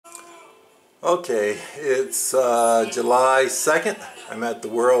Okay, it's July 2nd. I'm at the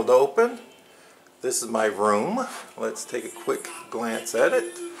World Open. This is my room. Let's take a quick glance at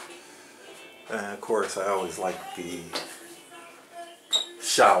it. And of course, I always like the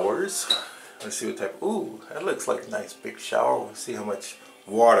showers. Let's see what type. Ooh, that looks like a nice big shower. We'll see how much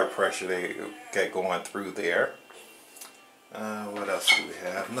water pressure they get going through there. What else do we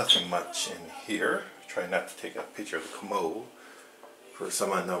have? Nothing much in here. Try not to take a picture of the commode. For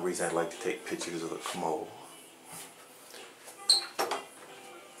some unknown reason, I like to take pictures of the commode.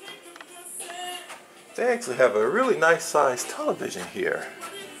 They actually have a really nice sized television here.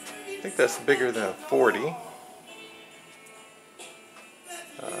 I think that's bigger than a 40.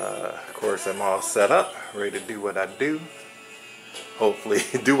 Of course, I'm all set up, ready to do what I do. Hopefully,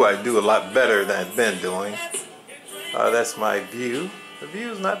 I do a lot better than I've been doing. That's my view. The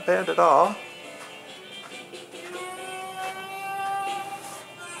view is not bad at all.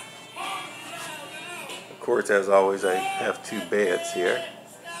 Of course, as always, I have two beds here.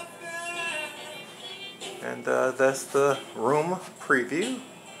 And that's the room preview.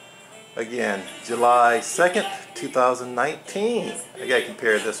 Again, July 2nd, 2019. I gotta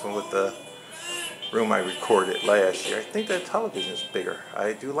compare this one with the room I recorded last year. I think that television is bigger.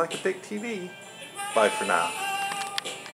 I do like a big TV. Bye for now.